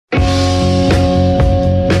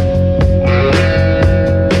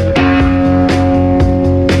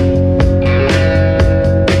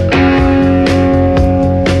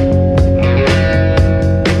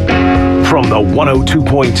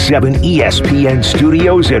102.7 ESPN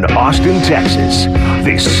Studios in Austin, Texas.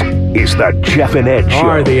 This is the Jeff and Ed Show. All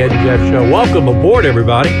right, the Ed and Jeff Show. Welcome aboard,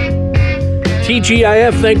 everybody.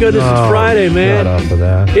 TGIF, thank goodness it's Friday, man. Shut up with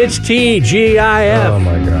that. It's TGIF. Oh,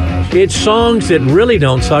 my gosh. It's songs that really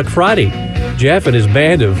don't suck Friday. Jeff and his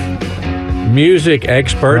band of music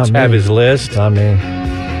experts Not me. have his list. Not me.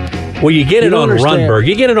 Well, you get You it don't on understand. Runberg.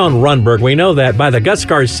 You get it on Runberg. We know that by the Gus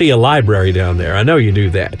Garcia Library down there. I know you do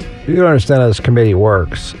that. You don't understand how this committee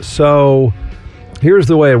works. So here's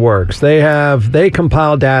the way it works. They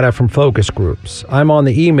compile data from focus groups. I'm on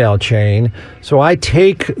the email chain, so I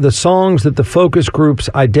take the songs that the focus groups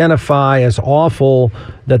identify as awful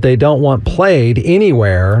that they don't want played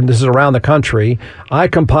anywhere. And this is around the country. I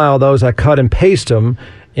compile those, I cut and paste them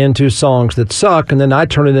into songs that suck, and then I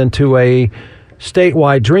turn it into a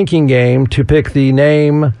statewide drinking game to pick the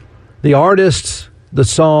name, the artists, the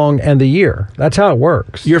song, and the year. That's how it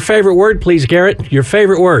works. Your favorite word, please, Garrett. Your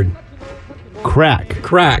favorite word. Crack.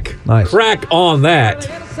 Crack. Nice. Crack on that.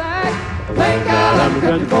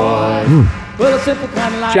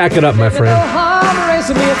 Jack it up, my friend.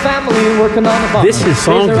 This is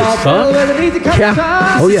songs that suck.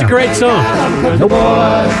 Yeah. Oh, It's a yeah. great song. Nope.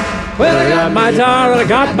 Well, I got my guitar and I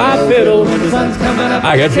got my fiddle.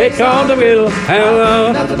 I can take on the wheel.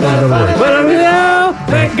 Hello. Well,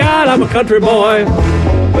 thank God I'm a country boy.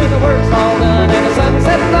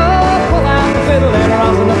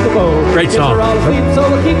 Great song.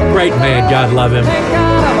 Great man. God love him.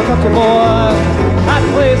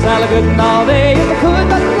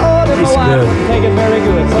 He's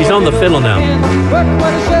good. He's on the fiddle now.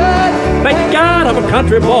 Thank God I'm a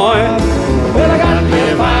country boy.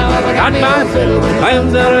 Got my fiddle.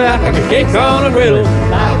 I can kick on a riddle.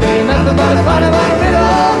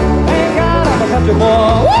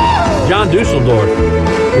 John Dusseldorf,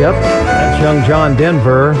 Yep. That's young John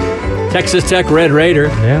Denver. Texas Tech Red Raider,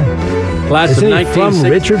 Yeah. class Isn't of he from 1960.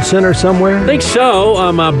 Richardson or somewhere? I think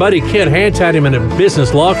so. My buddy Kid Hans had him in a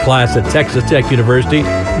business law class at Texas Tech University.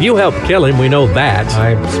 You helped kill him. We know that.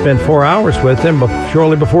 I spent 4 hours with him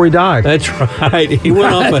shortly before he died. That's right. He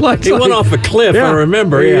went off. Like- He went off a cliff. I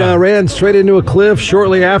remember. He Yeah. ran straight into a cliff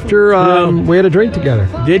shortly after we had a drink together.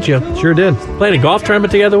 Did you Sure did. playing a golf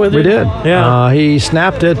tournament together with him? We did. Yeah. He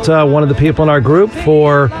snapped at one of the people in our group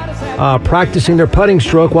for practicing their putting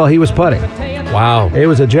stroke while he was putting. Wow. It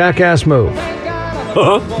was a jackass move.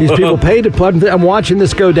 These people paid to putt. I'm watching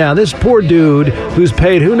this go down. This poor dude who's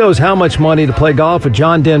paid who knows how much money to play golf with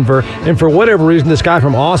John Denver, and for whatever reason, this guy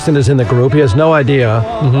from Austin is in the group. He has no idea.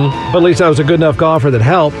 But at least I was a good enough golfer that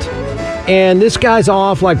helped. And this guy's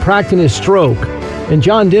off like practicing his stroke. And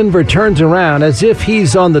John Denver turns around as if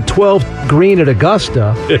he's on the 12th green at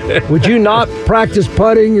Augusta. Would you not practice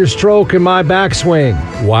putting your stroke in my backswing?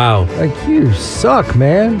 Wow. Like, you suck,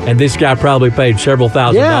 man. And this guy probably paid several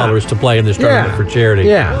 $1,000s to play in this tournament for charity.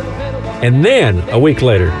 Yeah. And then, a week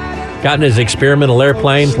later, got in his experimental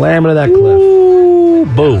airplane. Slam into that cliff. Ooh,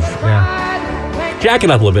 boof. Yeah. Jack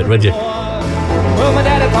it up a little bit, would you? Well, my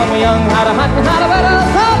daddy taught me young how to hunt and how to battle,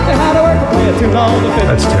 taught me how to work to play a tune on the fiddle.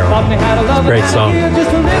 That's terrible. Taught me how to love Great and song. how to give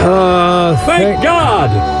just a little. Thank God.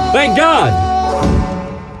 Thank God.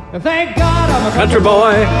 And thank God I'm a Country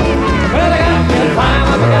boy. Well, I got me a time, I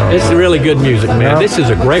got It's really good music, man. This is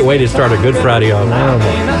a great way to start a good Friday off.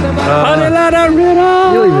 nothing but Honey, let her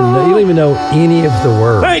riddle. You don't even know any of the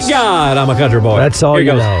words. Thank God I'm a country boy. That's all Here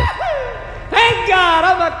you goes. know. thank God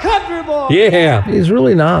I'm a country boy. Yeah. He's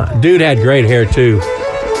really not. Dude had great hair, too.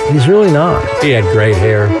 He's really not. He had great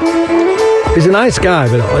hair. He's a nice guy,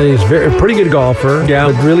 but he's a pretty good golfer. Yeah.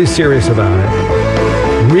 But really serious about it.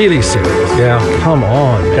 Really serious. Yeah. Come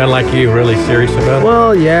on. Kind of like you, really serious about it.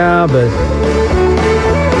 Well, yeah, but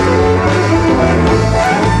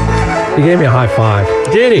he gave me a high five.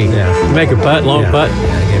 Did he? Yeah. Make a putt, long Yeah. putt.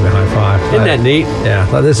 Yeah, he gave me a high five. Isn't that neat? Yeah.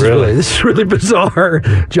 Well, this Really? is really bizarre.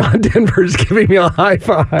 John Denver's giving me a high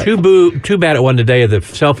five. Too bad it wasn't the day of the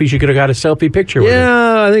selfies. You could have got a selfie picture with him.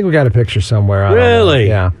 Yeah, I think we got a picture somewhere. I don't know. Really?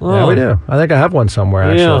 Yeah. Yeah, Oh. we do. I think I have one somewhere,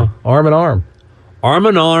 actually. Yeah. Arm in arm. Arm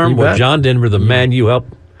in arm You with bet. John Denver, the man you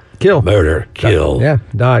helped Kill. murder, kill. Yeah,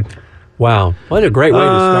 died. Wow. What a great way to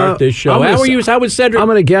start this show. I'm gonna How was Cedric I'm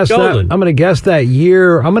going to guess Golden? that. I'm going to guess that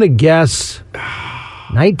year. I'm going to guess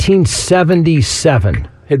 1977.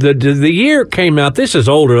 The year came out. This is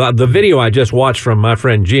older. The video I just watched from my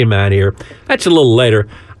friend G-Man here, that's a little later.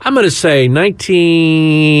 I'm going to say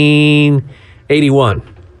 1981.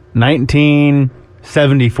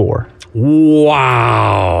 1974.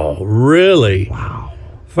 Wow. Really? Wow.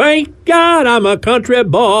 Thank God I'm a country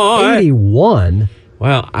boy. 81.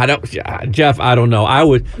 Well, I don't, Jeff. I don't know. I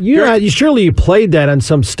would. Surely you played that on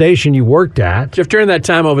some station you worked at. Jeff, during that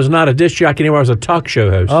time, I was not a disc jockey anymore. I was a talk show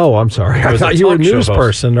host. Oh, I'm sorry. I thought you were a news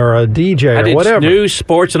person or a DJ I did or whatever. News,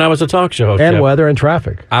 sports, and I was a talk show host. And Jeff. weather and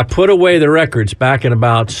traffic. I put away the records back in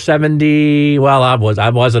about 70. Well, I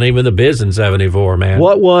wasn't even in the biz in 74, man.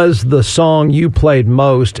 What was the song you played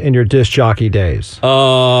most in your disc jockey days?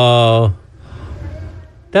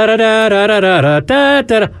 Da da da da da da da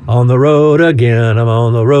da. On the road again. I'm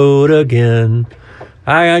on the road again.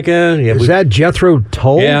 I can. Yeah, Is that Jethro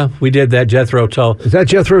Tull? Yeah, we did that. Jethro Tull. Is that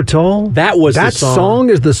Jethro Tull? That was that the song. song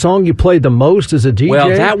is the song you played the most as a DJ? Well,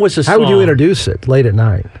 that was a How would you song. introduce it late at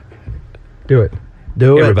night? Do it.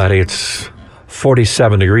 Do it. Everybody, it's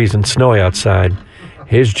 47 degrees and snowy outside.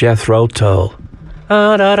 Here's Jethro Tull.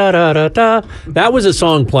 Da, da, da, da, da, da. That was a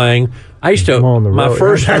song playing. I used to, I'm on the my road.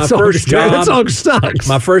 first job. That song sucks.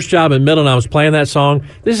 My first job in Midland, I was playing that song.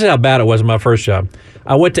 This is how bad it was in my first job.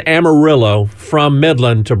 I went to Amarillo from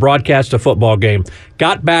Midland to broadcast a football game.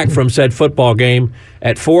 Got back from said football game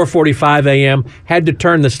at 4:45 a.m. Had to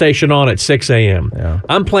turn the station on at 6 a.m. Yeah.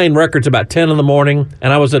 I'm playing records about 10 in the morning,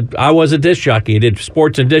 and I was a disc jockey. I did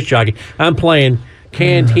sports and disc jockey. I'm playing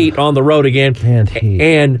Canned Heat on the road again. Canned Heat.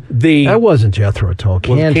 And that wasn't Jethro Tull.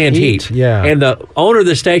 Canned Heat. Yeah. And the owner of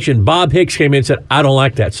the station, Bob Hicks, came in and said, I don't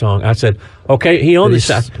like that song. I said, okay. He owned this.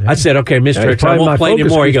 I said, okay, Mr. Hicks, I won't play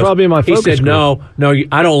anymore. He goes, probably my focus he said, no,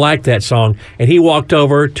 I don't like that song. And he walked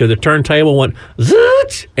over to the turntable, went,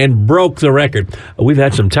 zoot, and broke the record. We've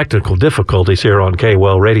had some technical difficulties here on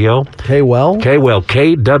K-Well Radio. K-Well? K-Well,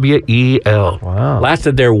 K-W-E-L. Wow.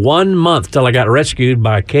 Lasted there 1 month till I got rescued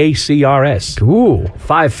by KCRS. Ooh.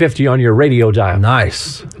 550 on your radio dial.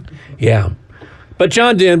 Nice. Yeah. But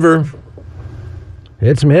John Denver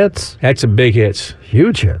Hit some hits. had some big hits.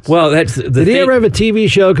 Huge hits. Well, that's the Did he ever have a TV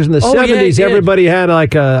show? Because in the Oh, yeah, 70s, he did. everybody had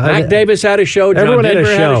like a... Mac Davis had a show. John Everyone had a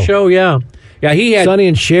Denver had a show. show, yeah. Yeah, he had... Sonny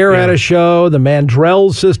and Cher had Yeah. a show. The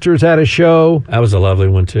Mandrell sisters had a show. That was a lovely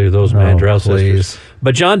one, too, those Mandrell please. sisters.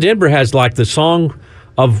 But John Denver has, like, the song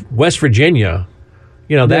of West Virginia.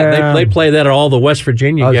 You know, that Yeah. they play that at all the West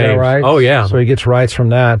Virginia Oh, is games. that right? Oh, yeah. So he gets rights from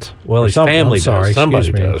that. Well, Or his some- family I'm sorry, does. Somebody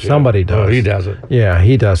excuse me. does. Yeah. Somebody does. Oh, he doesn't. Yeah,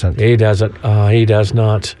 he doesn't. He doesn't. He does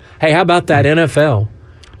not. Hey, how about that NFL?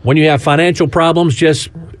 When you have financial problems, just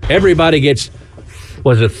everybody gets,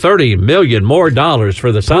 was it $30 million more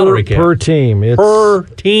for the salary cap? Per team. It's, Per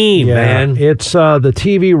team, yeah, man. It's the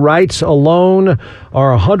TV rights alone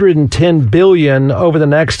are $110 billion over the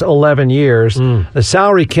next 11 years. The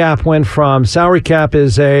salary cap went from salary cap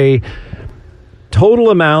is a total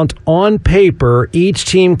amount on paper each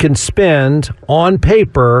team can spend on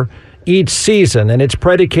paper each season, and it's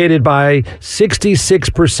predicated by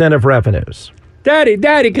 66% of revenues.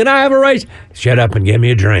 Daddy, can I have a raise? Shut up and give me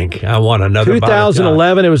a drink. I want another bottle of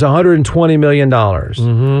 2011, it was $120 million.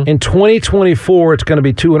 In 2024, it's going to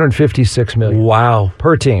be $256 million Wow.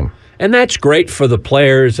 per team. And that's great for the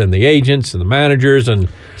players and the agents and the managers and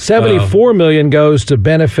 $74 million goes to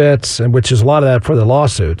benefits, and which is a lot of that for the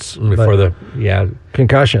lawsuits. for the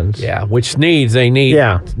concussions. which they need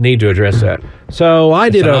to address that. So I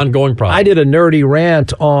did an ongoing problem. I did a nerdy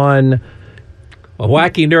rant on. A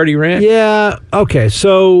wacky nerdy rant. Yeah. Okay.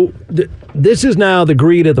 So this is now the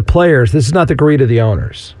greed of the players. This is not the greed of the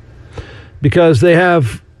owners, because you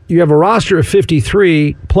have a roster of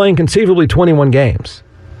 53 playing conceivably 21 games.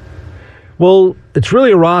 Well, it's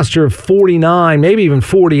really a roster of 49, maybe even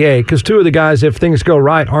 48, because two of the guys, if things go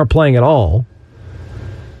right, aren't playing at all.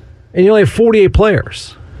 And you only have 48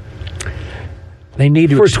 players. They need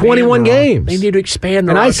to for expand 21 the games. They need to expand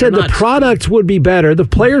the And I roster, said the not- product would be better, the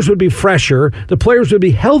players would be fresher, the players would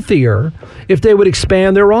be healthier if they would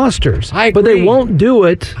expand their rosters. I But they agree. won't do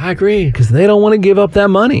it I agree. because they don't want to give up that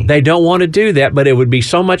money. They don't want to do that, but it would be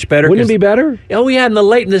so much better. Wouldn't it be better? Oh, yeah, in the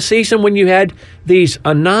late in the season when you had these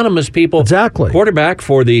anonymous people. Exactly. Quarterback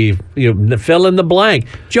for the fill in the blank.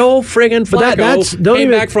 Joe friggin' But Flacco don't came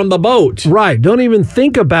even- back from the boat. Right. Don't even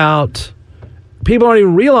think about... People aren't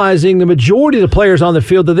even realizing the majority of the players on the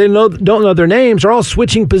field that don't know their names are all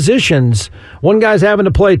switching positions. One guy's having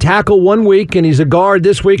to play tackle one week, and he's a guard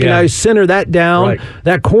this week, and Yeah. now he's center that down. Right.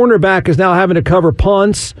 That cornerback is now having to cover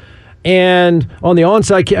punts. And on the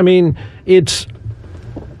onside, it's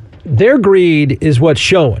their greed is what's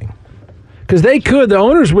showing. Because the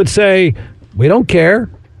owners would say, we don't care.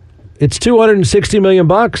 It's $260 million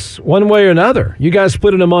one way or another. You guys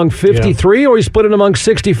split it among 53 or you split it among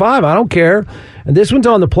 65. I don't care. And this one's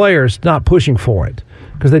on the players not pushing for it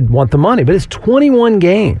because they want the money. But it's 21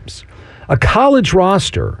 games. A college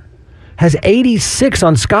roster has 86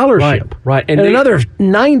 on scholarship. Right. And another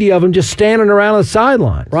 90 of them just standing around on the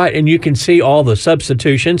sidelines. Right, and you can see all the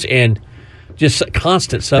substitutions and Just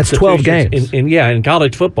constant That's substitutions. 12 games. In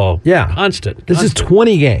college football. Yeah. Constant. This is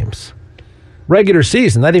 20 games. Regular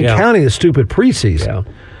season, not even counting the stupid preseason.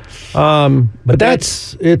 Yeah. But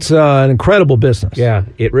it's an incredible business. Yeah,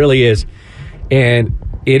 it really is. And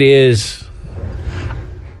it is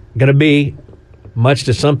going to be, much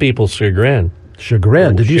to some people's chagrin.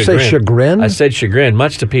 Chagrin. Did you say chagrin? I said chagrin,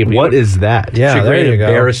 much to people. What is that? Yeah, chagrin, there you go.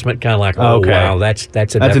 embarrassment, kind of like, wow, that's a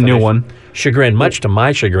That's a definition. new one. Chagrin, much to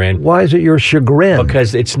my chagrin, Why is it your chagrin?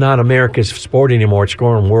 because it's not America's sport anymore. It's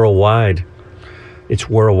going worldwide. It's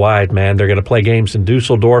worldwide, man. They're going to play games in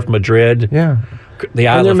Dusseldorf, Madrid. Yeah. The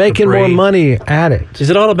Isle And they're of making Capri. more money at it. Is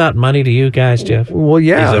it all about money to you guys, Jeff? Well,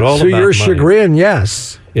 yeah. Is it all so about your money? chagrin,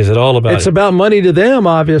 yes. Is it all about It's it? about money to them,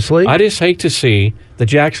 obviously. I just hate to see the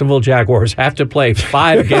Jacksonville Jaguars have to play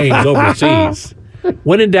 5 games overseas.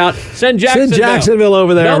 When in doubt, send Jacksonville. Send Jacksonville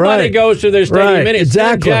over there, Nobody right. goes to their stadium Right, minutes.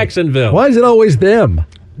 exactly. Send Jacksonville. Why is it always them?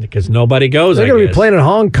 Because nobody goes, They're I going to be guess. playing in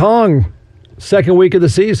Hong Kong second week of the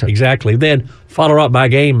season. Exactly. Then follow up by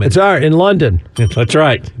game. It's all right, in London. That's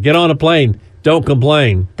right. Get on a plane. Don't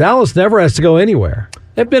complain. Dallas never has to go anywhere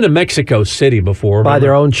They've been to Mexico City before. by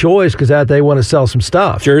their own choice because they want to sell some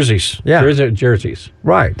stuff. jerseys. Yeah. Jerseys.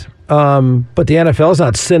 Right. But the NFL's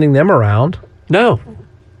not sending them around. No.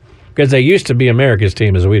 Because they used to be America's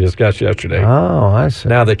team, as we discussed yesterday. Oh, I see.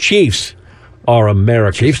 Now the Chiefs are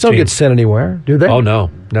America's Chiefs don't team. get sent anywhere, do they? Oh, no.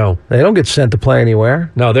 They don't get sent to play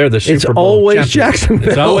anywhere. No, they're the Super It's Bowl always champions. Jacksonville.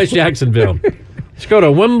 It's always Jacksonville. Let's go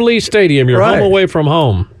to Wembley Stadium. You're Right. home away from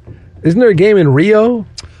home. Isn't there a game in Rio?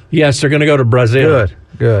 Yes, they're going to go to Brazil.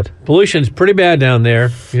 Good. Pollution's pretty bad down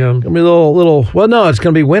there. Yeah, Gonna be a little. Well, no, it's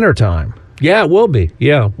going to be wintertime. yeah, it will be.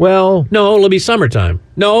 Yeah. Well, No, it'll be summertime.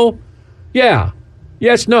 No. Yeah.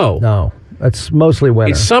 Yes, no. no, that's mostly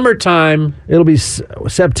winter. It's summertime. It'll be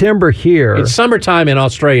September here. It's summertime in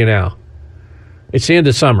Australia now. It's the end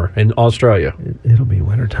of summer in Australia. It'll be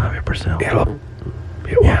wintertime in Brazil.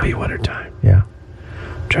 It will be wintertime. Yeah,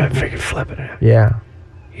 Try and figure flipping it. yeah.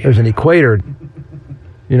 There's an equator.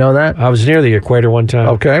 You know that? I was near the equator one time.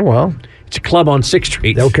 Okay, well, It's a club on 6th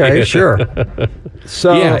Street. okay, sure.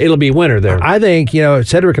 So Yeah, it'll be winter there. I think,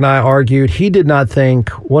 Cedric and I argued he did not think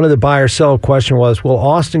one of the buy or sell question was, will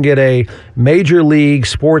Austin get a major league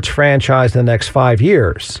sports franchise in the next 5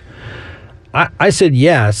 years? I said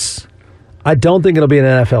yes. I don't think it'll be an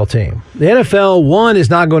NFL team. The NFL, one, is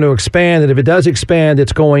not going to expand, and if it does expand,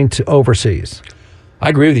 it's going to overseas. I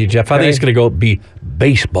agree with you, Jeff. I think Okay. it's going to go be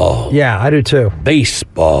baseball. Yeah, I do too.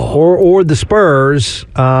 Baseball. Or the Spurs,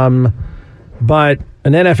 but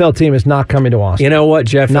an NFL team is not coming to Austin. You know what,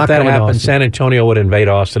 Jeff? Not if that coming to happened, Austin. San Antonio would invade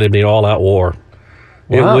Austin. It'd be an all-out war.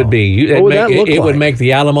 Wow. It would be. What would that look it would like? make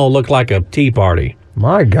the Alamo look like a tea party.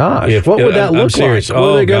 My gosh, If- what would that I'm look serious. like? What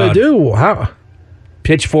are Oh, they going to God. do? How?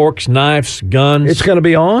 Pitchforks, knives, guns. It's going to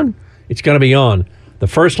be on? It's going to be on. The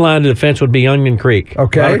first line of defense would be Onion Creek.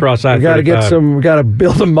 Okay. Right across we got to get I-35. some. We got to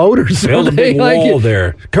build a motor. Build a big wall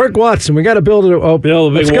there. Kirk Watson. We got to build it. Oh,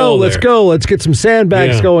 Build a big let's go. wall Let's there. go. Let's get some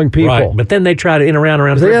sandbags Yeah, going, people. Right. But then they try to in around they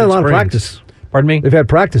had a Pleasant lot of Springs. practice. Pardon me? They've had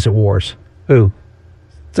practice at Wars. Who?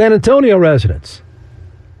 San Antonio residents.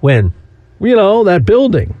 When? That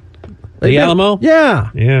building. The Alamo? Yeah.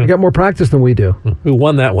 Yeah. They got more practice than we do. Who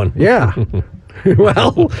won that one? Yeah.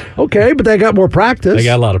 Well, okay, but they got more practice. They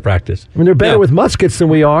got a lot of practice. I mean, they're better Yeah. with muskets than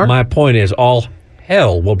we are. My point is, all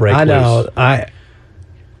hell will break I know. loose.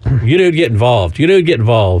 You need to get involved.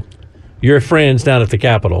 Your friends down at the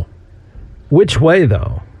Capitol. Which way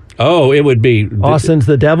though? Oh, it would be. Austin's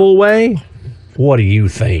the devil way? What do you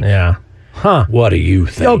think? Yeah. Huh. What do you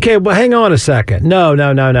think? Okay, well, hang on a second. No.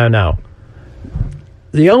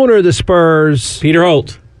 The owner of the Spurs, Peter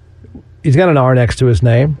Holt he's got an R next to his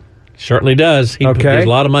name. certainly does. He Okay. gives a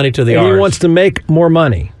lot of money to the And he R's. wants to make more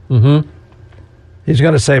money. Mm-hmm. He's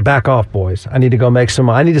going to say, back off, boys. I need to go make some.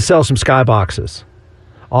 I need to sell some skyboxes.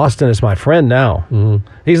 Austin is my friend now. Mm-hmm.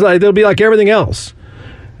 He's like, they'll be like everything else.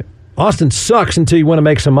 Austin sucks until you want to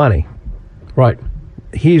make some money. Right.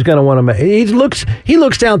 He's going to want to make. He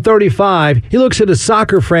looks down 35. He looks at a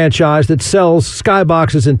soccer franchise that sells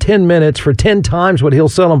skyboxes in 10 minutes for 10 times what he'll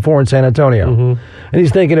sell them for in San Antonio. Mm-hmm. And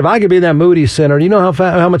he's thinking, if I could be in that Moody Center, do you know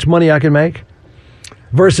how much money I could make?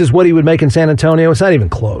 Versus what he would make in San Antonio, it's not even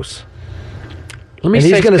close. Let me And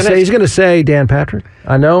say, he's going to say, Dan Patrick,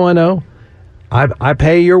 I know. I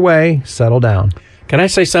pay your way. Settle down. Can I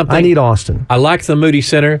say something? I need Austin. I like the Moody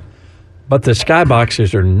Center, but the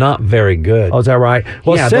skyboxes are not very good. Oh, is that right?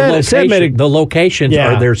 Well, yeah, the locations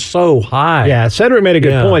Yeah. they're so high. Yeah, Cedric made a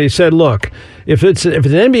good Yeah. point. He said, look, if it's an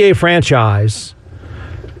NBA franchise,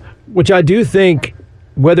 which I do think,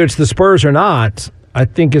 whether it's the Spurs or not, I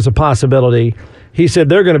think is a possibility. He said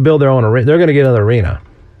they're going to build their own arena. They're going to get another arena.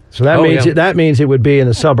 So that means it would be in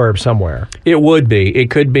the suburbs somewhere. It would be.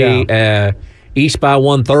 It could be east by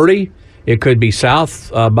 130. It could be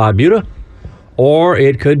south by Buda. Or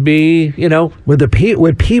it could be,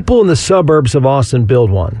 Would people in the suburbs of Austin build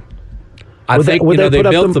one? I think they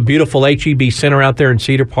built the beautiful HEB Center out there in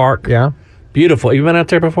Cedar Park. Yeah. Beautiful. You been out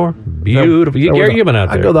there before? Beautiful. Gary, you've been out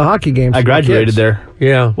there. I go to the hockey games. I graduated there.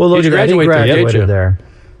 Yeah. Well, did you graduate there, did you? there.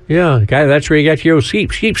 Yeah. Guy, that's where you got your old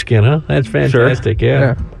sheepskin, huh? That's fantastic. Sure.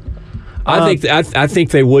 Yeah. I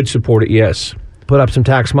think they would support it, yes. Put up some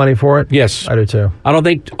tax money for it? Yes. I do too. I don't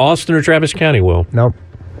think Austin or Travis County will. Nope.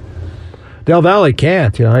 Del Valley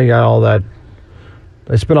can't. You got all that.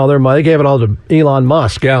 They spent all their money. They gave it all to Elon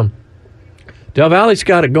Musk. Yeah. Del Valley's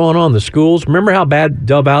got it going on. The schools. Remember how bad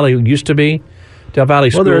Del Valley used to be? Del Valley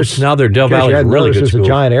schools. Now they're Del Valley really good schools. There's a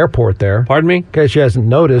giant airport there. Pardon me? In case you hasn't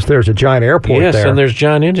noticed, there's a giant airport there. Yes, and there's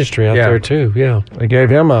giant industry out there too. Yeah. They gave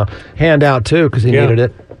him a handout too because he needed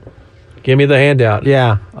it. Give me the handout.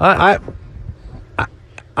 Yeah. I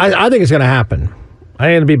think it's going to happen. I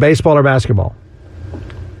think it'll be baseball or basketball.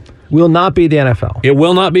 Will not be the NFL. It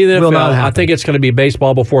will not be the Will NFL. not happen. I think it's going to be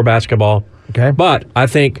baseball before basketball. Okay. But I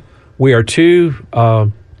think we are too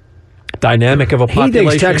dynamic of a population. He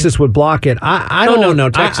thinks Texas would block it. I don't. No.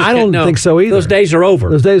 Texas I don't think so either. Those days are over.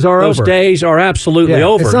 Those days are over. Those days are absolutely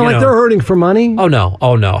over. It's not like they're hurting for money. Oh, no.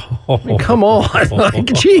 Come on. Like,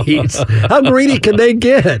 jeez. How greedy can they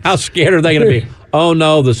get? How scared are they going to be? Oh,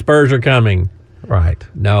 no, the Spurs are coming. Right.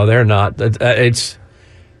 No, they're not.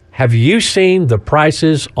 Have you seen the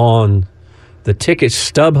prices on the ticket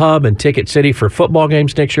StubHub and Ticket City for football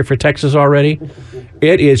games next year for Texas already?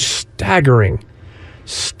 It is staggering.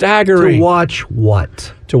 Staggering. To watch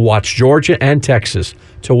what? To watch Georgia and Texas.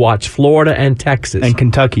 To watch Florida and Texas. And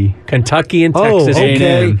Kentucky. Kentucky and Texas.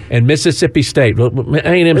 Okay. And Mississippi State.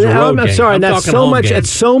 A&M's a road I'm game. sorry, and that's so much.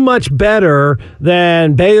 It's so much better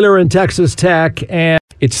than Baylor and Texas Tech and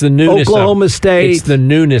it's the newness Oklahoma State. It's the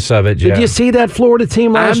newness of it, Jeff. Did you see that Florida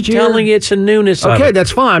team last year? I'm telling you, it's a newness of it. Okay,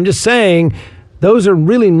 that's fine. I'm just saying those are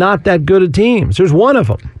really not that good of teams. There's one of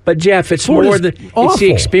them. But, Jeff, it's Florida's more than awful. It's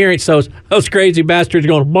the experience. Those crazy bastards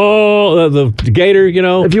going, ball, the Gator,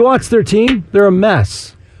 If you watch their team, they're a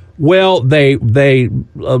mess. Well, they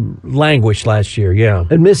languished last year, yeah.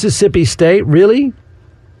 And Mississippi State, really?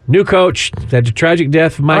 New coach, had the tragic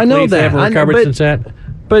death of Mike Leach. They haven't recovered since that.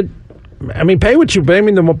 But, I mean, pay what you pay. I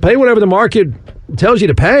mean, pay whatever the market tells you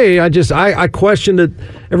to pay. I question that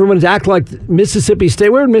everyone's act like Mississippi State.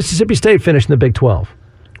 Where did Mississippi State finish in the Big 12?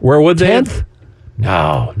 Where would they? 10th?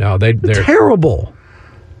 No, they're terrible.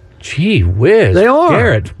 Gee whiz. They are.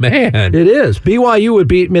 Garrett, man. It is. BYU would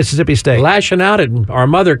beat Mississippi State. Lashing out at our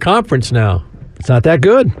mother conference now. It's not that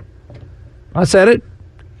good. I said it.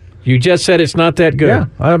 You just said it's not that good. Yeah,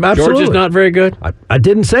 absolutely. Georgia's not very good. I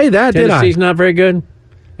didn't say that, did I? Tennessee's not very good.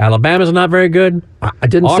 Alabama's not very good. I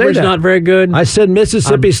didn't say that. Auburn's not very good. I said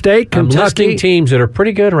Mississippi State, Kentucky. I'm listing teams that are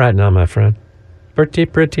pretty good right now, my friend. Pretty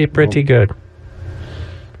good.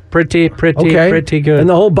 Pretty good. And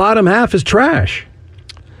the whole bottom half is trash.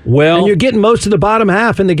 Well, and you're getting most of the bottom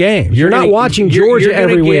half in the games. You're not watching Georgia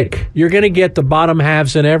every week. You're going to get the bottom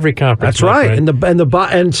halves in every conference. That's right.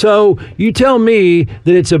 And so you tell me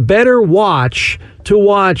that it's a better watch to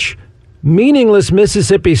watch meaningless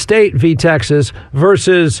Mississippi State v. Texas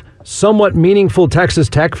versus somewhat meaningful Texas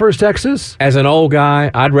Tech versus Texas? As an old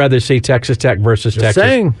guy, I'd rather see Texas Tech versus Texas.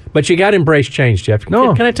 Saying. But you got to embrace change, Jeff.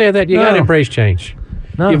 No. Can I tell you that? You got to embrace change.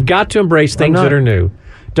 No. You've got to embrace things that are new.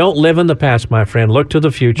 Don't live in the past, my friend. Look to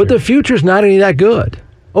the future. But the future's not any that good.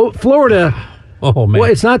 Oh, Florida. Oh, man. Well,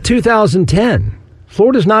 it's not 2010.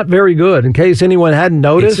 Florida's not very good, in case anyone hadn't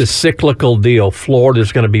noticed. It's a cyclical deal.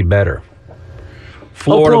 Florida's going to be better.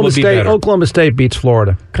 Florida will be better. Oklahoma State beats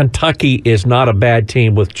Florida. Kentucky is not a bad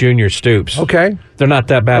team with Junior Stoops. Okay. They're not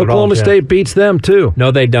that bad at all. Oklahoma State beats them, too. No,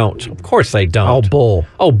 they don't. Of course they don't. Oh, bull.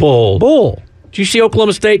 Oh, bull. Bull. Did you see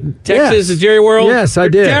Oklahoma State, Texas, at Jerry World? Yes, I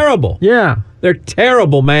did. They're terrible. Yeah. They're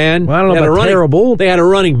terrible, man. Well, I don't know about terrible. They had a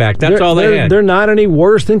running back. That's all they had. They're not any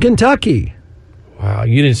worse than Kentucky. Wow,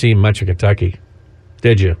 you didn't see much of Kentucky,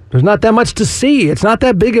 did you? There's not that much to see. It's not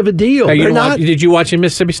that big of a deal. Hey, did you watch in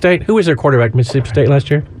Mississippi State? Who was their quarterback in Mississippi State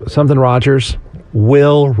last year? Something Rogers.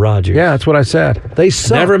 Will Rogers. Yeah, that's what I said. They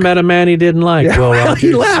suck. Never met a man he didn't like, Will Rogers.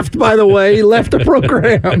 He left, by the way. He left the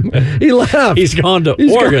program. He left. He's gone to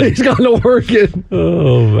Oregon. He's gone to Oregon.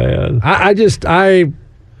 Oh, man.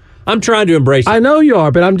 I'm trying to embrace it. I know you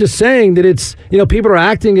are, but I'm just saying that it's, people are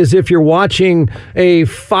acting as if you're watching a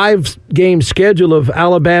 5-game schedule of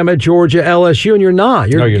Alabama, Georgia, LSU, and you're not.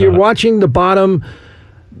 You're not. watching the bottom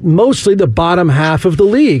mostly the bottom half of the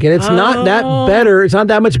league, and it's not that better. It's not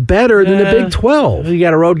that much better than the Big 12. You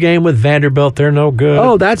got a road game with Vanderbilt. They're no good.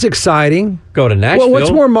 Oh, that's exciting. Go to Nashville. Well,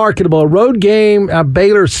 what's more marketable? A road game.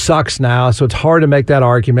 Baylor sucks now, so it's hard to make that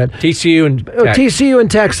argument. TCU and TCU and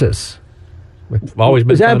Texas. Always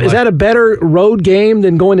been. Is that a better road game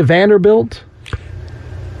than going to Vanderbilt?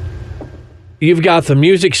 You've got the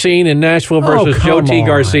music scene in Nashville versus Joe T.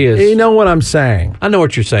 Garcia's. You know what I'm saying. I know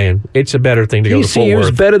what you're saying. It's a better thing to go to Fort TCU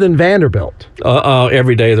is Worth. better than Vanderbilt.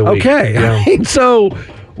 Every day of the week. Okay. Yeah. I mean, so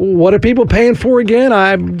what are people paying for again?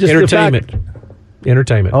 I'm just Entertainment.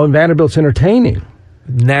 Entertainment. Oh, and Vanderbilt's entertaining.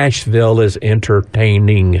 Nashville is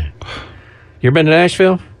entertaining. You ever been to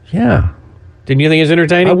Nashville? Yeah. Didn't you think it's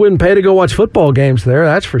entertaining? I wouldn't pay to go watch football games there,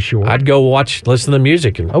 that's for sure. I'd go listen to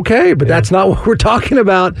music. Okay, but that's not what we're talking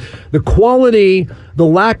about. The quality, the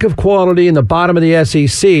lack of quality in the bottom of the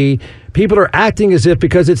SEC, people are acting as if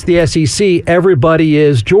because it's the SEC, everybody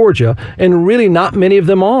is Georgia, and really not many of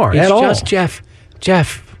them are at all. It's just,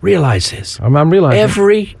 Jeff, realize this. I'm realizing.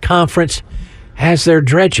 Every conference has their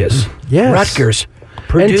dredges. Yes. Rutgers,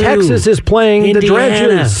 Purdue, and Texas is playing Indiana. the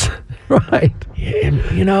dredges. Right. And,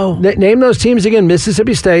 you know. Name those teams again.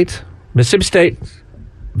 Mississippi State.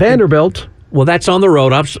 Vanderbilt. Well, that's on the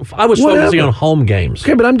road. I was focusing on home games.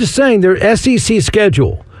 Okay, but I'm just saying their SEC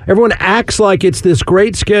schedule. Everyone acts like it's this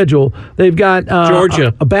great schedule. They've got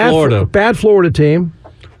Georgia, a bad Florida team.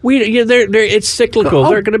 It's cyclical.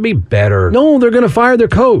 They're going to be better. No, they're going to fire their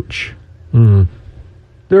coach. They're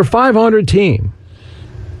a 500 team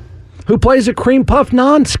who plays a cream puff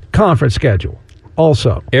non-conference schedule.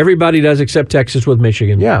 Also, everybody does except Texas with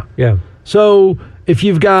Michigan. Yeah. So if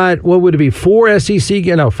you've got, what would it be, 4 SEC?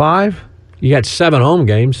 No, 5? You got 7 home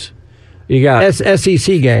games. You got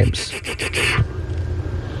SEC games.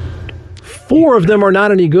 4 of them are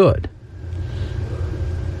not any good.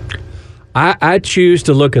 I choose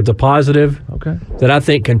to look at the positive. Okay. That I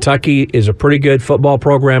think Kentucky is a pretty good football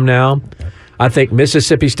program now. I think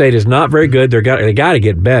Mississippi State is not very good. They got to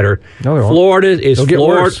get better. No, they won't. Florida is They'll get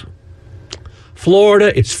worse.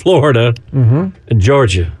 Florida, it's Florida, and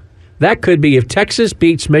Georgia. That could be if Texas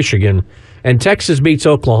beats Michigan and Texas beats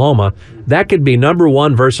Oklahoma, that could be number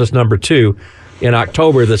 1 versus number 2 in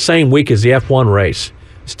October, the same week as the F1 race.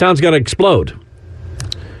 This town's going to explode.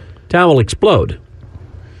 Town will explode.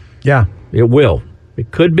 Yeah. It will. It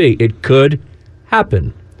could be. It could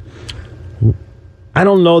happen. I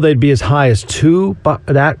don't know they'd be as high as 2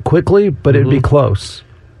 that quickly, but it'd be close.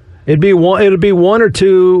 It'd be 1 or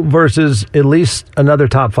 2 versus at least another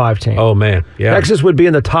top 5 team. Oh, man. Yeah. Texas would be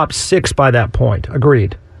in the top 6 by that point.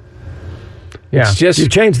 Agreed. Yeah. It's just,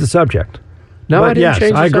 you've changed the subject. No, I didn't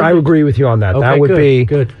change the subject. I agree with you on that. Okay, that would be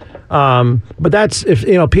good. But that's if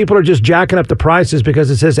people are just jacking up the prices because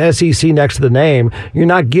it says SEC next to the name. You're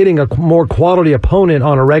not getting a more quality opponent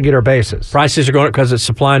on a regular basis. Prices are going up because it's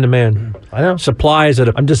supply and demand. I know. Supply is at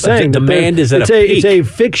a. I'm just saying demand is at a peak. It's a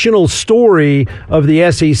fictional story of the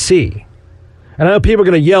SEC. And I know people are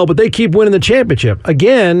going to yell, but they keep winning the championship.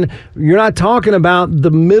 Again, you're not talking about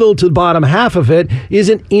the middle to bottom half of it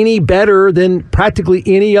isn't any better than practically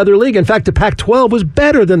any other league. In fact, the Pac-12 was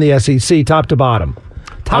better than the SEC top to bottom.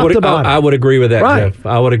 I would agree with that, right. Jeff.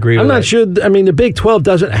 I would agree with that. I'm not sure. I mean, the Big 12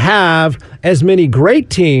 doesn't have as many great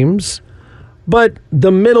teams, but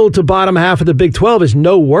the middle to bottom half of the Big 12 is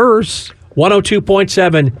no worse.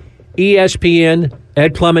 102.7 ESPN,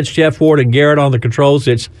 Ed Clements, Jeff Ward, and Garrett on the controls.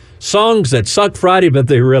 It's songs that suck Friday, but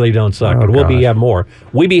they really don't suck. Oh, and we'll be have more.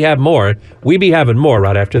 We be having more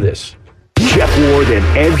right after this. Jeff Ward and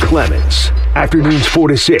Ed Clements. Afternoons 4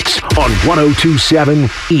 to 6 on 102.7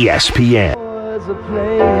 ESPN.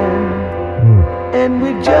 And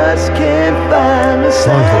we just can't find the Songs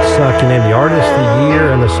that suck. You name the artist, the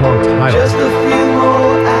year, and the song title. Just a few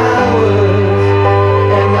more hours,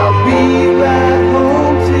 and I'll be right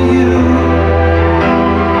home to you.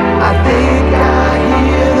 I think I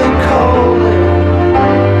hear them calling.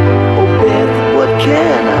 Oh, Beth, what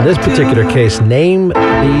can I In this particular case, name the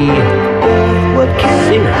Beth, what can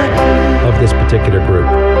singer I of this particular group.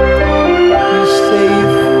 do? You say you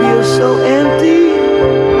feel so empty,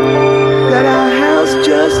 that our house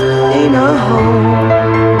just ain't a home,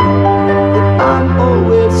 that I'm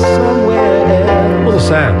always somewhere A else, little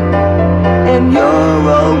sad. and you're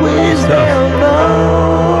always there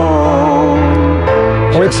alone.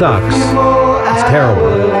 Oh, it sucks. It's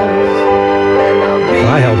terrible.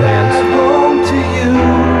 I held hands.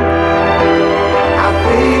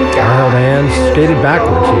 I held hands, skated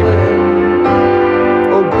backwards even.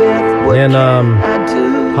 And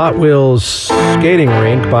Hot Wheels skating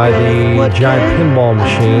rink by the giant pinball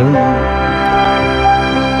machine.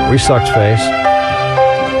 We sucked face.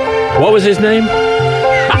 What was his name?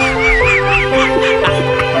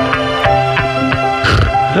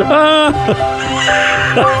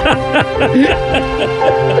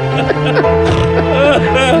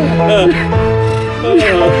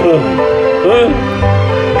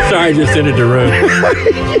 Sorry, I just entered the room.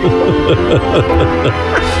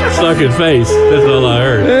 Sucking face. That's all I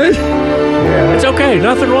heard. Yeah. It's okay.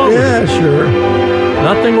 Nothing wrong with Yeah, it. sure.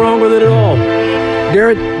 Nothing wrong with it at all.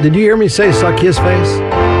 Garrett, did you hear me say suck his face?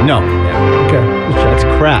 No. Okay. That's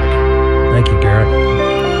crack. Thank you, Garrett.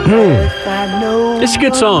 It's a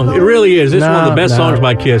good song. It really is. It's one of the best songs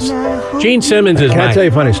by Kiss. Gene Simmons is Can I tell you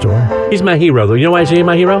a funny story? he's my hero, though. You know why he's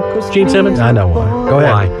my hero? Gene Simmons? I know why. Go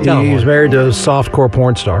ahead. Why? Tell him He's why. married to a softcore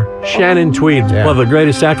porn star. Shannon Tweed, Yeah. one of the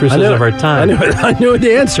greatest actresses I knew of it. our time. I knew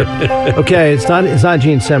the answer. Okay, it's not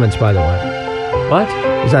Gene Simmons, by the way. What?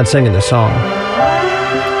 He's not singing the song.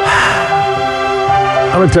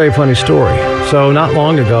 I'm going to tell you a funny story. So, not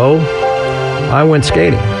long ago, I went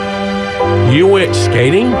skating. You went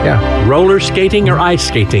skating? Yeah, Roller skating or ice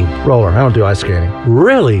skating? roller. I don't do ice skating.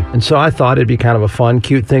 Really? And so I thought it'd be kind of a fun,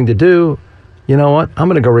 cute thing to do. You know what? I'm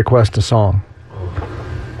going to go request a song.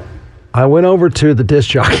 I went over to the disc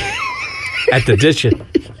jockey, At the dish. to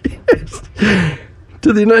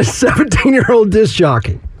the 17-year-old disc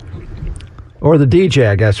jockey. Or the DJ,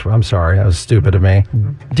 I guess. I'm sorry. That was stupid of me.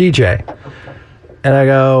 DJ. And I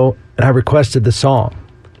go, and I requested the song.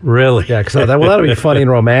 Really? Yeah, because I thought, well, that'll be funny and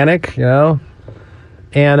romantic, you know?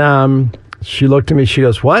 And she looked at me, she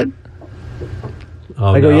goes, what?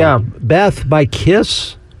 Oh, I go, no. yeah, Beth by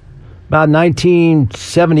Kiss, about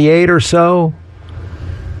 1978 or so.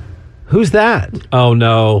 Who's that? Oh,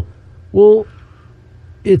 no. Well,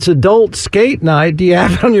 it's adult skate night. Do you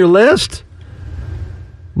have it on your list?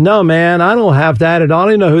 No, man, I don't have that, and I don't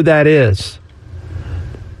even know who that is.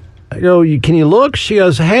 I go, can you look? She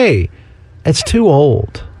goes, hey, it's too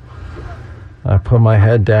old. I put my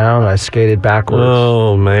head down, I skated backwards.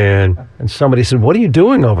 Oh, man. And somebody said, what are you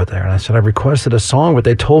doing over there? And I said, I requested a song, but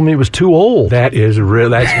they told me it was too old. That is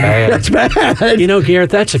real. That's bad. That's bad. You know,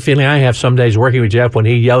 Garrett, that's a feeling I have some days working with Jeff when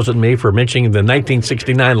he yells at me for mentioning the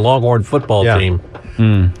 1969 Longhorn football Yeah. team.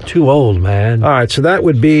 Too old, man. All right, so that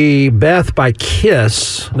would be Beth by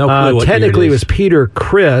Kiss. No clue what year technically, it it is. was Peter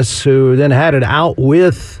Criss, who then had it out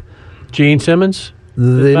with. Gene Simmons?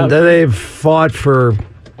 They've fought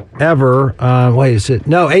forever. Wait, is it?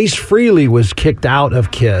 No, Ace Frehley was kicked out of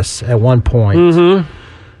Kiss at one point. Never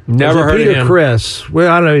Was it heard Peter of him. Criss.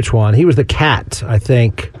 Well, I don't know which one. He was the cat, I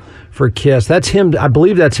think, for Kiss. That's him. I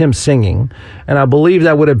believe that's him singing, and I believe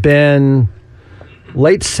that would have been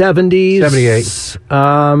late 70s.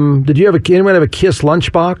 78. Did you anyone have a Kiss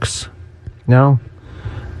lunchbox? No.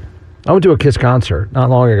 I went to a Kiss concert not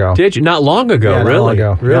long ago. Did you? Not long ago, Yeah, not really? long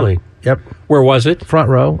ago. Really? Yep. Where was it? Front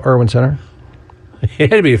row, Irwin Center. It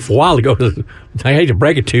had to be a while ago. I hate to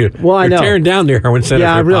break it to you. Well, I You're know. tearing down the Irwin Center.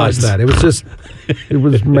 Yeah, I for realized pods. that. It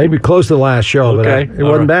was maybe close to the last show, Okay. but it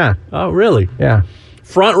wasn't bad. Oh, really? Yeah.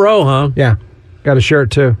 Front row, huh? Yeah. Got a shirt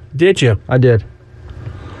too. Did you? I did.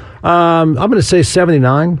 I'm going to say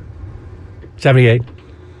 79. 78.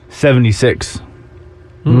 76.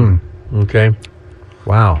 Okay.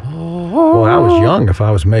 Wow. Well, I was young if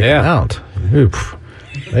I was making Yeah. out. Oof.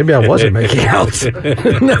 Maybe I wasn't making out.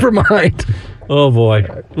 Never mind. Oh, boy.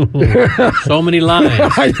 So many lines.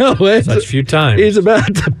 I know. Such few times.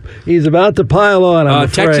 He's about to pile on. I'm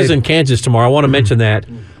afraid. Texas and Kansas tomorrow. I want to mention that.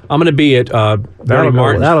 I'm going to be at Dirty That'll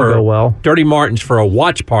Martin's. go well. Dirty Martin's for a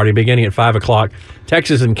watch party beginning at 5 o'clock.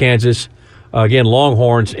 Texas and Kansas. Again,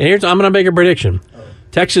 Longhorns. And I'm going to make a prediction.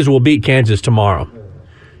 Texas will beat Kansas tomorrow.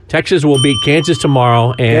 Texas will beat Kansas tomorrow,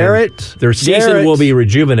 and Garrett, their season Garrett. will be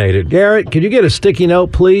rejuvenated. Garrett, could you get a sticky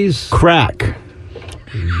note, please? Crack.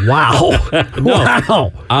 Wow.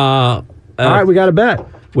 Wow. All right, we got a bet.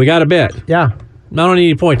 We got a bet. Yeah. I don't need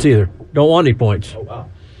any points either. Don't want any points. Is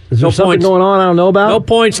there No something points. going on I don't know about? No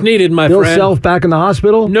points needed, my Bill friend. Self back in the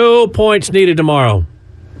hospital? No points needed tomorrow.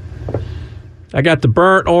 I got the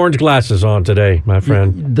burnt orange glasses on today, my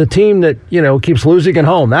friend. The team that, keeps losing at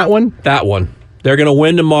home. That one? That one. They're going to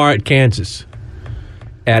win tomorrow at Kansas.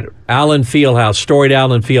 At Allen Fieldhouse, storied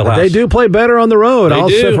Allen Fieldhouse. They do play better on the road. They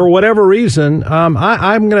do. For whatever reason. I'm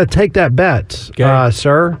going to take that bet, Okay.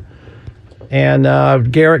 sir.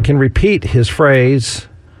 And Garrett can repeat his phrase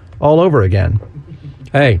all over again.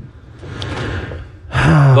 Hey.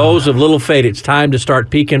 Those of little faith, it's time to start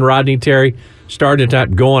peaking, Rodney Terry. Starting to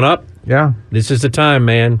going up. Yeah. This is the time,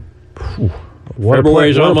 man. What a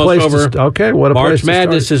February's what a almost place over. Okay, what a place March to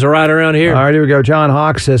Madness start. is right around here. All right, here we go. John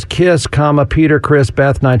Hawk says Kiss, Peter, Chris,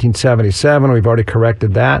 Beth, 1977. We've already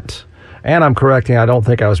corrected that. And I'm correcting, I don't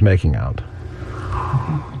think I was making out.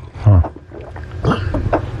 Huh.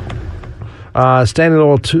 Stanley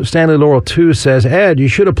Laurel 2 says, Ed, you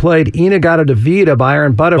should have played Inagata de Vida by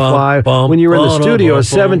Iron Butterfly when you were in the studio. A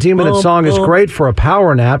 17-minute song is great for a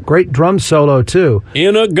power nap. Great drum solo, too.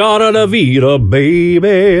 Inagata de Vida, baby.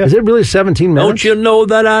 Is it really 17 minutes? Don't you know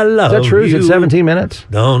that I love you? Is that true? Is it 17 minutes?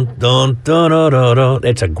 Dun, dun, dun, dun, dun, dun.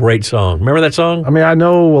 It's a great song. Remember that song? I mean, I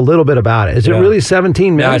know a little bit about it. Is it really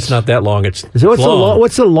 17 minutes? No, it's not that long. It's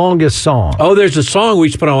what's the longest song? Oh, there's a song we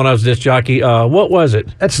used to put on when I was disc jockey. What was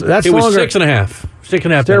it? That's it was longer.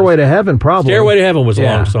 6.5 Stairway to Heaven, probably. Stairway to Heaven was a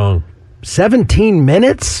long song. 17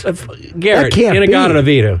 minutes? Garrett, that can't Inagata de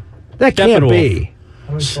Vida. That can't be.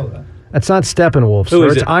 That's not Steppenwolf, sir.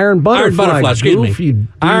 It's Iron Butterfly. Iron Butterfly, excuse me.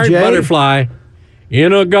 Iron DJ. Butterfly.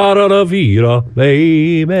 Inagata de Vida,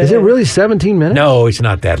 baby. Is it really 17 minutes? No, it's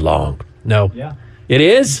not that long. No. Yeah. It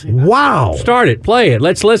is? Wow. Start it. Play it.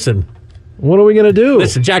 Let's listen. What are we going to do?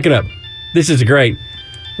 Listen, jack it up. This is great.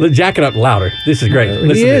 Jack it up louder. This is great.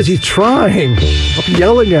 Listen he is. He's trying. I'm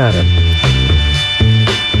yelling at him.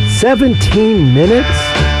 17 minutes?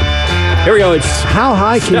 Here we go. It's how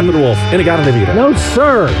high can you... Steppenwolf. Inagata de Vida. No,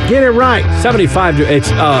 sir. Get it right. 75. It's,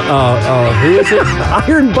 who is it?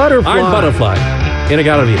 Iron Butterfly. Iron Butterfly.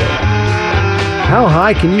 Inagata de Vida. How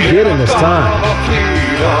high can you get in this time?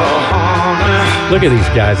 Look at these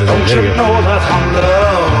guys in the video.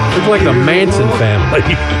 Look like the Manson family.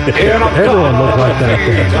 Everyone looked like that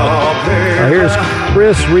there. Here's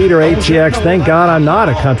Chris Reader, ATX. Thank God I'm not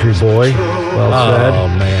a country boy. Well said. Oh,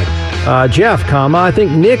 man. Jeff, I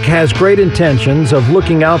think Nick has great intentions of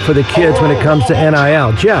looking out for the kids when it comes to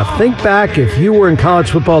NIL. Jeff, think back if you were in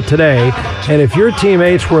college football today and if your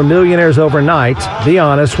teammates were millionaires overnight, be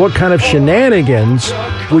honest, what kind of shenanigans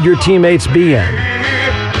would your teammates be in?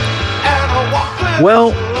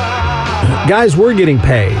 Well, guys were getting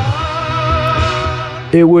paid.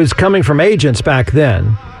 It was coming from agents back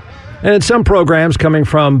then. And in some programs coming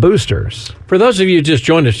from boosters. For those of you who just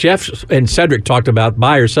joined us, Jeff and Cedric talked about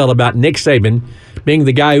buy or sell about Nick Saban being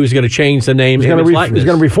the guy who's going to change the name. He's going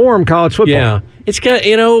to reform college football. Yeah, it's got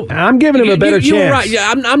I'm giving him a better chance. You're right.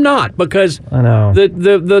 Yeah, I'm not because I know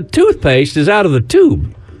the toothpaste is out of the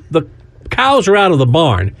tube. The cows are out of the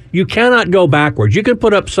barn. You cannot go backwards. You can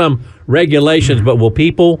put up some regulations, but will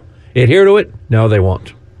people adhere to it? No, they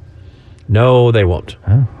won't. No, they won't.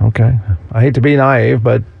 Oh, okay. I hate to be naive,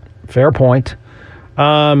 but. Fair point.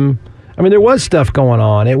 I mean, there was stuff going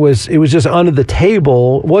on. It was just under the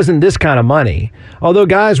table. It wasn't this kind of money. Although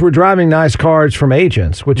guys were driving nice cars from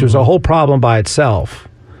agents, which was a whole problem by itself.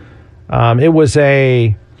 I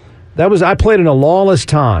played in a lawless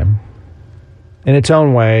time in its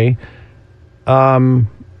own way. Not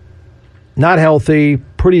healthy,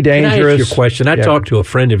 pretty dangerous. Can I ask you a question? I talked to a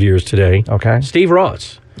friend of yours today. Okay. Steve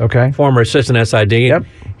Ross. Okay. Former assistant SID. Yep.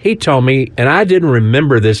 He told me, and I didn't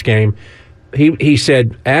remember this game. He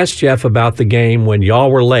said, ask Jeff about the game when y'all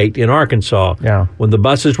were late in Arkansas. Yeah. When the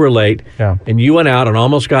buses were late. Yeah. And you went out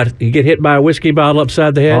and you get hit by a whiskey bottle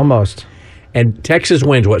upside the head? Almost. And Texas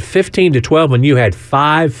wins, 15-12 when you had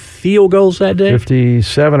 5 field goals that day?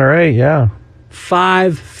 57 or 8, yeah.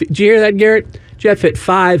 5. Did you hear that, Garrett? Jeff hit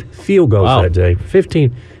 5 field goals that day.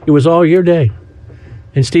 15. It was all your day.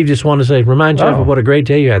 And Steve just wanted to say, remind Jeff of what a great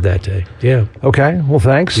day you had that day. Yeah. Okay. Well,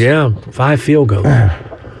 thanks. Yeah. 5 field goals.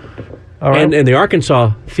 All right. And the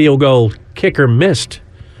Arkansas field goal kicker missed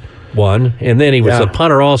one, and then he was a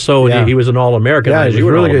punter also. And he was an All-American. Yeah, he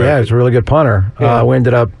was really good. Yeah, he was a really good punter. Yeah. We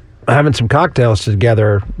ended up having some cocktails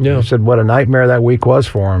together. Yeah. He said what a nightmare that week was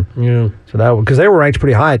for him. Yeah. So that because they were ranked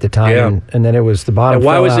pretty high at the time, and then it was the bottom. And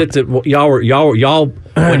why was it that y'all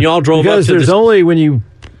when y'all drove because up to there's only when you.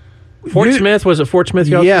 Fort Smith? Was it Fort Smith?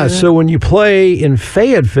 Yeah, so when you play in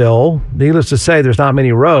Fayetteville, needless to say, there's not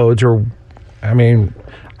many roads,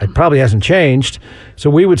 it probably hasn't changed. So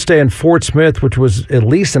we would stay in Fort Smith, which was at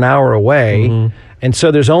least an hour away. Mm-hmm. And so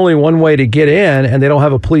there's only one way to get in, and they don't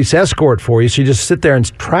have a police escort for you, so you just sit there in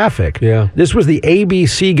traffic. Yeah. This was the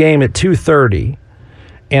ABC game at 2:30,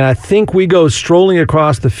 and I think we go strolling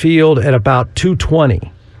across the field at about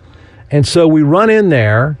 2:20. And so we run in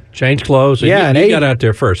there. Change clothes. And you got out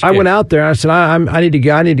there first. I went out there. I said, I need to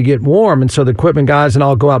get warm. And so the equipment guys and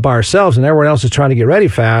I'll go out by ourselves, and everyone else is trying to get ready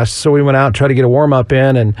fast. So we went out and tried to get a warm up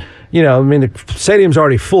in. And, the stadium's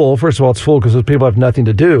already full. First of all, it's full because those people have nothing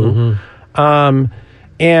to do. Mm-hmm.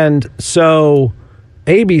 And so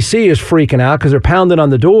ABC is freaking out because they're pounding on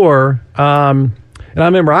the door. And I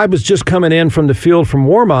remember I was just coming in from the field from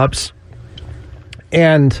warm ups.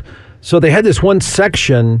 And so they had this one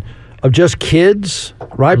section of just kids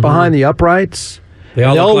right behind the uprights. They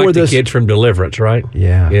all look like the kids from Deliverance, right?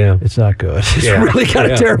 Yeah. It's not good. It's really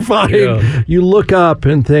kind of terrifying. Yeah. You look up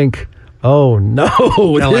and think, oh no,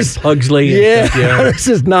 Kind of like Pugsley. and yeah, stuff, yeah. this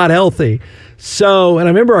is not healthy. So, and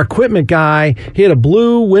I remember our equipment guy, he had a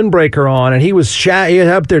blue windbreaker on, and he was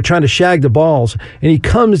up there trying to shag the balls. And he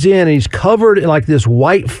comes in, and he's covered in like this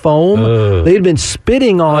white foam. They'd been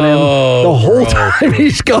spitting on him the whole time.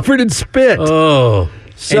 He's covered in spit. Oh.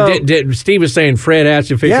 So- and did Steve was saying, Fred asked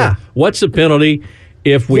the official, Yeah. what's the penalty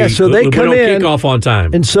if we, So they we come don't in, kick off on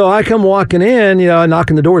time? And so I come walking in,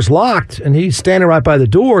 knocking, the door's locked, and he's standing right by the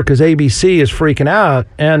door because ABC is freaking out.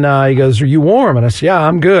 And he goes, "Are you warm?" And I said, "Yeah,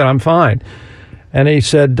 I'm good. I'm fine." And he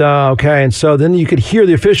said, "Okay." And so then you could hear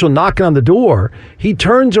the official knocking on the door. He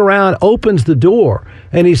turns around, opens the door,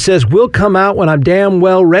 and he says, "We'll come out when I'm damn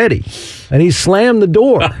well ready." And he slammed the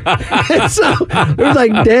door. And so there was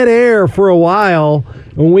like dead air for a while.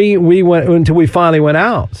 And we went until we finally went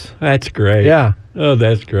out. That's great. Yeah. Oh,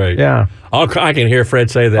 that's great. Yeah. I can hear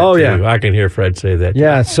Fred say that, Oh, too. yeah. I can hear Fred say that.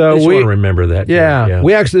 Yeah, too. so I just we- want to remember that. too. Yeah.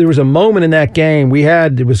 There was a moment in that game we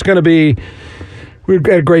had a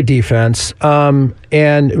great defense,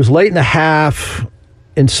 and it was late in the half,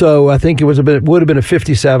 and so I think it would have been a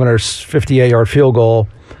 57 or 58-yard field goal.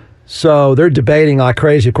 So they're debating like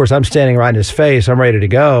crazy. Of course, I'm standing right in his face. I'm ready to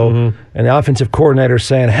go, and the offensive coordinator's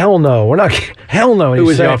saying, "Hell no, we're not. Hell no." And Who he's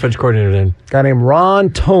was the saying- offense coordinator then? A guy named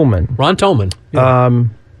Ron Tolman. Ron Tolman.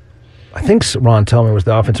 I think Ron Tolman was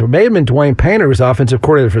the offensive. It may have been Dwayne Painter, who was the offensive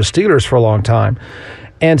coordinator for the Steelers for a long time.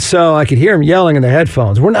 And so I could hear him yelling in the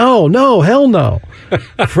headphones. No, hell no.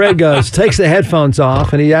 Fred takes the headphones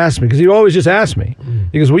off, and he asked me, because he'd always just ask me.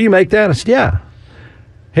 He goes, "Will you make that?" I said, "Yeah."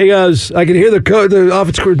 He goes, I could hear the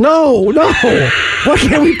offense crew, no. Why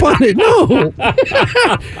can't we punt it? No.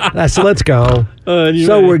 And I said, "Let's go."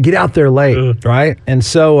 So we get out there late, right? And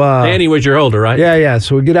so Danny was your holder, right? yeah.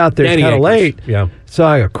 So we get out there. Danny It's kind of Akers. late. Yeah. So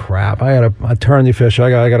I go, crap. I turn the official.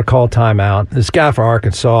 I got to call timeout. This guy for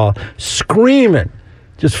Arkansas screaming,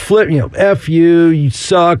 just flip, F you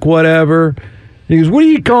suck, whatever. He goes, "What are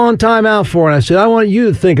you calling timeout for?" And I said, "I want you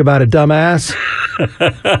to think about it, dumbass."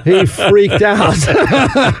 He freaked out.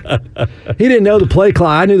 He didn't know the play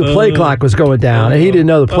clock. I knew the play clock was going down, and he didn't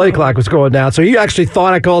know the play clock was going down. So he actually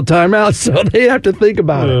thought I called timeout, so they have to think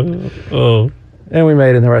about it. And we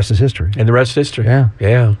made it, and the rest is history. And the rest is history. Yeah.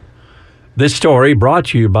 Yeah. This story brought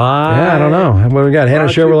to you by... Yeah, I don't know. What we got? Hannah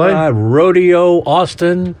Brought to you Chevrolet? by Rodeo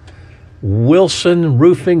Austin, Wilson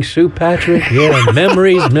Roofing, Sue Patrick. Yeah,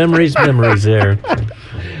 memories there.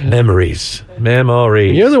 Memories.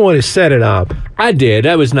 You're the one who set it up. I did.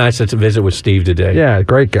 That was nice to visit with Steve today. Yeah,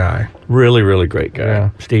 great guy. Really, really great guy. Yeah.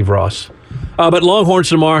 Steve Ross. But Longhorns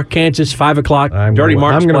tomorrow, Kansas, 5 o'clock. Dirty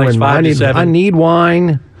Marks gonna plays win. 5 to 7. I need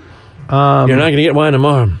wine. You're not going to get wine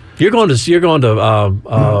tomorrow. You're going to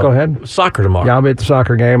Go ahead. soccer tomorrow. Yeah, I'll be at the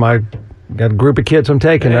soccer game. I got a group of kids I'm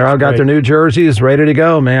taking there. That's I've got great. their new jerseys ready to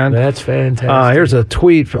go, man. That's fantastic. Here's a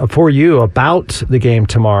tweet for you about the game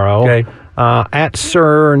tomorrow. Okay. At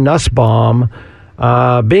Sir Nussbaum.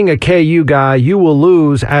 Being a KU guy, you will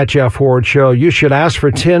lose at Jeff Ward Show. You should ask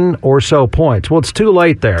for 10 or so points. Well, it's too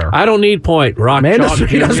late there. I don't need point. Rock Man, Chalk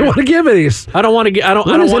he doesn't Jr. want to give it. I don't want to get. I don't.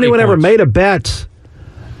 When I don't has want anyone any ever points. made a bet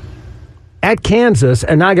at Kansas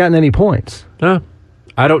and not gotten any points? No,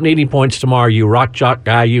 I don't need any points tomorrow. You rock jock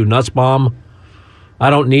guy. You Nussbaum. I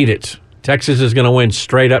don't need it. Texas is going to win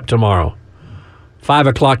straight up tomorrow. 5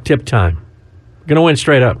 o'clock tip time. Going to win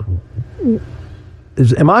straight up.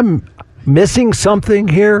 Am I missing something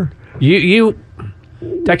here? You.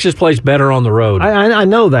 Texas plays better on the road. I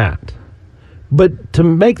know that. But to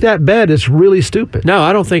make that bet is really stupid. No,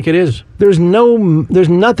 I don't think it is. There's no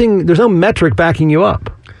metric backing you up.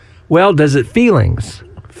 Well, does it Feelings.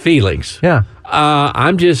 feelings? Yeah.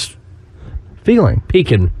 I'm just Feeling.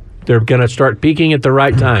 peaking. They're going to start peaking at the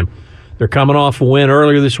right time. They're coming off a win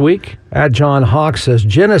earlier this week. At John Hawk says,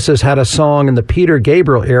 Genesis had a song in the Peter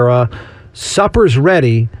Gabriel era, Supper's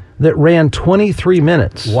Ready, that ran 23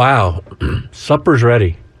 minutes. Wow. Supper's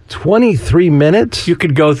ready. 23 minutes? You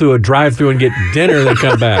could go through a drive-through and get dinner and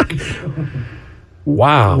come back.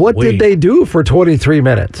 Wow. What did they do for 23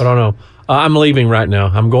 minutes? I don't know. I'm leaving right now.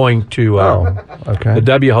 I'm going to okay. the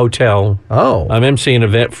W Hotel. Oh. I'm emceeing an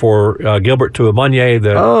event for Gilbert Tuabunye,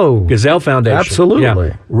 the Gazelle Foundation. Absolutely.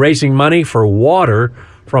 Yeah, raising money for water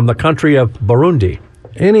from the country of Burundi.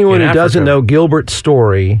 Anyone in who doesn't Africa. know Gilbert's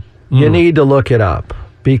story, you need to look it up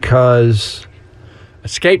because...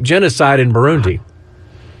 Escaped genocide in Burundi.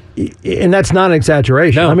 And that's not an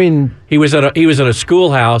exaggeration. No. I mean... He was in a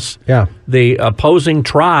schoolhouse. Yeah. The opposing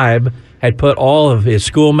tribe had put all of his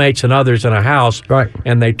schoolmates and others in a house. Right.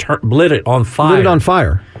 And they lit it on fire. Lit it on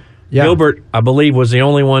fire. Yeah. Gilbert, I believe, was the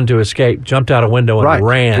only one to escape, jumped out a window and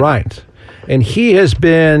ran. Right. And he has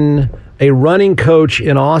been a running coach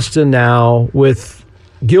in Austin now with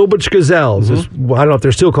Gilbert's Gazelles. I don't know if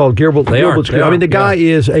they're still called Gilbert's They are. Gazelles. I mean, the guy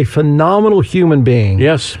is a phenomenal human being.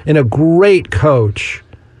 Yes. And a great coach.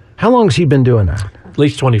 How long has he been doing that? At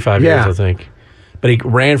least 25 years, Yeah. I think. But he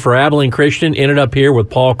ran for Abilene Christian, ended up here with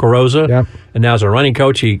Paul Carosa, Yep. and now as a running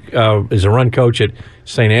coach. He is a run coach at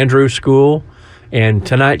St. Andrew's School. And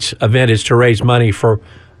tonight's event is to raise money for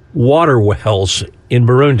water wells in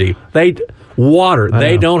Burundi. They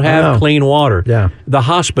don't I have know. clean water. Yeah. The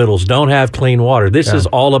hospitals don't have clean water. This is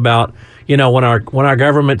all about, when our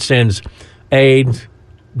government sends aid,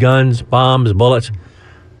 guns, bombs, bullets,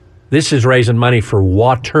 this is raising money for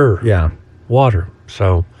water. Yeah. Water.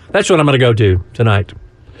 So that's what I'm going to go do tonight.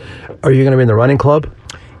 Are you going to be in the running club?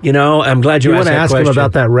 I'm glad Do you you asked want to that ask question. him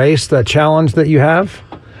about that race, that challenge that you have?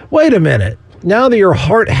 Wait a minute. Now that you're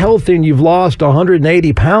heart healthy and you've lost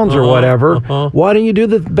 180 pounds or whatever, why don't you do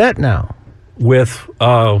the bet now? With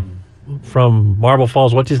from Marble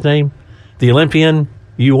Falls, what's his name? The Olympian.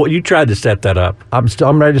 You tried to set that up.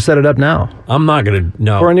 I'm ready to set it up now. I'm not going to.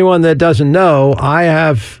 No. For anyone that doesn't know, I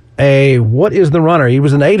have what is the runner? He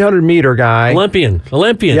was an 800-meter guy. Olympian.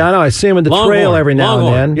 Yeah, I know. I see him in the trail every now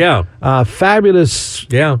and then. Yeah. Fabulous.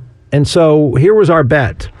 Yeah. And so here was our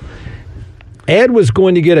bet. Ed was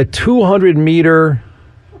going to get a 200-meter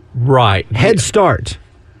Right. head start.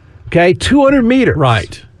 Okay, 200 meters.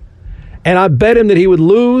 Right. And I bet him that he would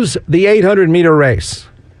lose the 800-meter race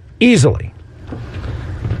easily.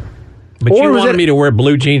 But Or you was wanted it- me to wear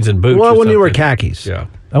blue jeans and boots. Well, or when you wear something. khakis. Yeah.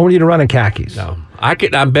 I want you to run in khakis. No.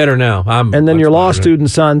 I'm better now. And then your law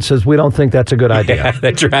student son says, we don't think that's a good idea.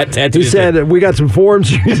 That's right. That's He said, we got some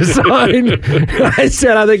forms you need to sign. I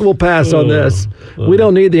said, I think we'll pass on this. We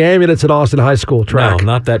don't need the ambulance at Austin High School track. No,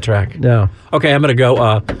 not that track. No. Okay, I'm going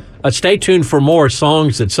to go. Stay tuned for more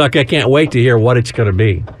songs that suck. I can't wait to hear what it's going to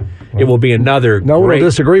be. It will be another No one will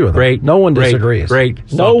disagree with great, him. No one great, disagrees. Great.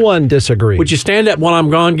 No song. one disagrees. Would you stand up while I'm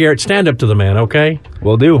gone, Garrett? Stand up to the man, okay?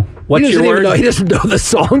 Will do. What's he your doesn't even word? know. He doesn't know the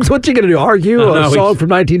songs. What's he going to do? Argue No, a he's- song from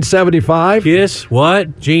 1975? Kiss?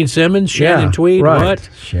 What? Gene Simmons? Shannon Tweed? Right. What?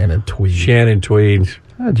 Shannon Tweed. Shannon Tweed.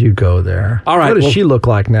 How'd you go there? All right, What does well- she look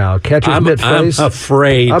like now? Catcher's mitt face? I'm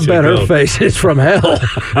afraid I to bet go. her face is from hell.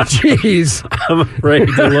 Jeez. I'm afraid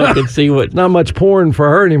to look and see what. Not much porn for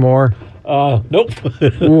her anymore. Nope.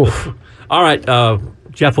 Oof. All right.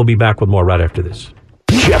 Jeff will be back with more right after this.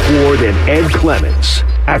 Jeff Ward and Ed Clements.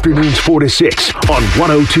 Afternoons 4 to 6 on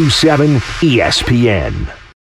 102.7 ESPN.